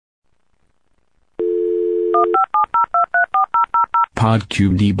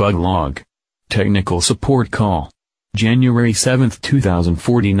PodCube debug log. Technical support call. January 7,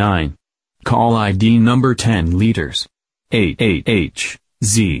 2049. Call ID number 10 liters. 88H,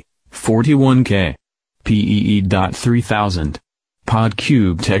 Z, 41K. PEE.3000.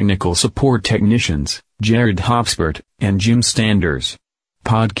 PodCube technical support technicians, Jared Hopspert, and Jim Standers.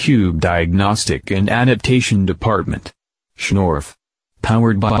 PodCube Diagnostic and Adaptation Department. Schnorf.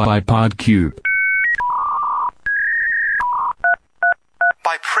 Powered by PodCube.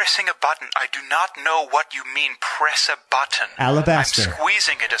 By pressing a button, I do not know what you mean, press a button. Alabaster. I'm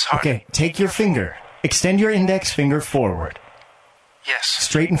squeezing it as hard. Okay, take your finger. Extend your index finger forward. Yes.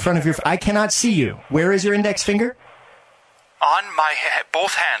 Straight in front of your... I cannot see you. Where is your index finger? On my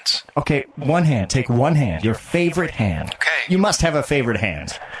both hands. Okay, one hand. Take one hand. Your favorite hand. Okay. You must have a favorite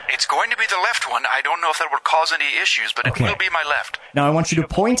hand. It's going to be the left one. I don't know if that will cause any issues, but Okay. it will be my left. Now I want you to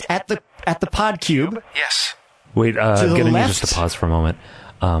point at the PodCube. Yes. Wait, the gonna need left. just to pause for a moment.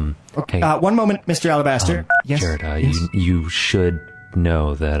 Okay. Hey, One moment, Mr. Alabaster. Yes. Jared, yes. you should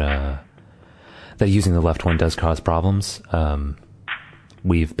know that that using the left one does cause problems.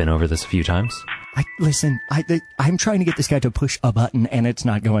 We've been over this a few times. Listen, I'm trying to get this guy to push a button, and it's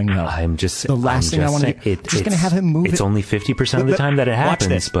not going well. I'm just the last thing I want to do. Just going to have him move it. It's only 50% of the time that it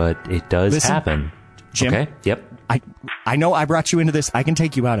happens, but it does happen. Jim. Okay. Yep. I know I brought you into this. I can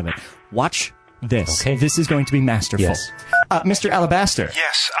take you out of it. Watch this. Okay. This is going to be masterful. Yes. Mr. Alabaster.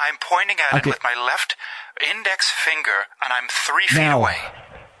 Yes, I'm pointing at it with my left index finger, and I'm 3 feet Now, away.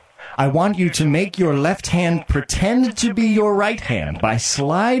 I want you to make your left hand pretend to be your right hand by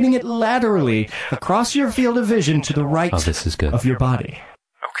sliding it laterally across your field of vision to the right this is good. of your body.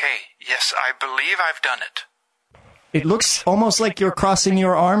 Okay, yes, I believe I've done it. It looks almost like you're crossing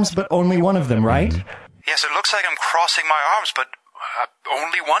your arms, but only one of them, right? Yes, it looks like I'm crossing my arms, but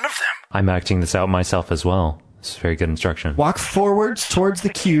only one of them. I'm acting this out myself as well. This is very good instruction. Walk forwards towards the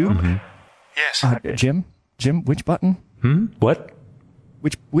cube. Yes. Jim, which button? What?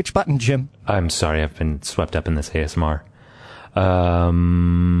 Which button, Jim? I'm sorry, I've been swept up in this ASMR.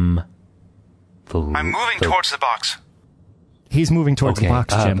 I'm moving towards the box. He's moving towards the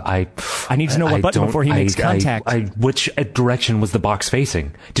box, Jim. I need to know what button before he makes contact. Which direction was the box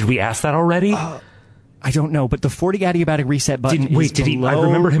facing? Did we ask that already? I don't know, but the 40 adiabatic reset button is below. I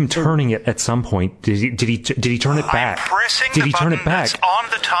remember him turning it at some point. Did he turn it back? I'm pressing Did the he turn button it back? that's on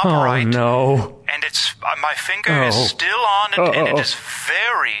the top right. Oh no! And it's my finger is still on it, and it is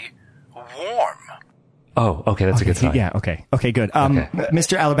very warm. Oh, okay, that's a good sign. Yeah, okay, good.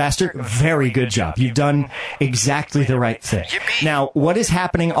 Mr. Alabaster, very good job. You've done exactly the right thing. Yippee. Now, what is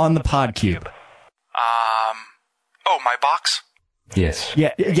happening on the PodCube? Oh, my box? Yes.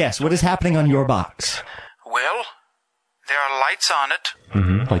 Yes, what is happening on your box? Well, there are lights on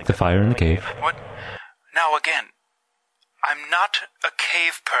it. Like the fire in the cave. What? Now again, I'm not a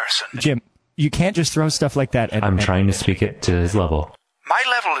cave person. Jim, you can't just throw stuff like that at... I'm trying to speak it to his level. My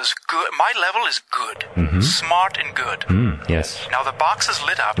level is good. My level is good. Smart and good. Yes. Now the box is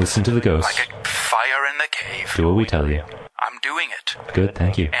lit up. Listen to the ghost. Like a fire in the cave. Do what we tell you. I'm doing it. Good,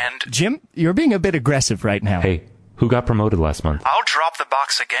 thank you. And Jim, you're being a bit aggressive right now. Hey, who got promoted last month? I'll drop the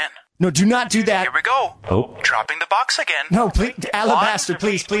box again. No, do not do that. Here we go. Oh. Dropping the box again. No, please, Alabaster,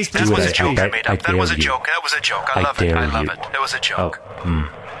 please. That was a joke I made up. I That was a dare you. joke. That was a joke. I love it. I love it. That was a joke. Oh.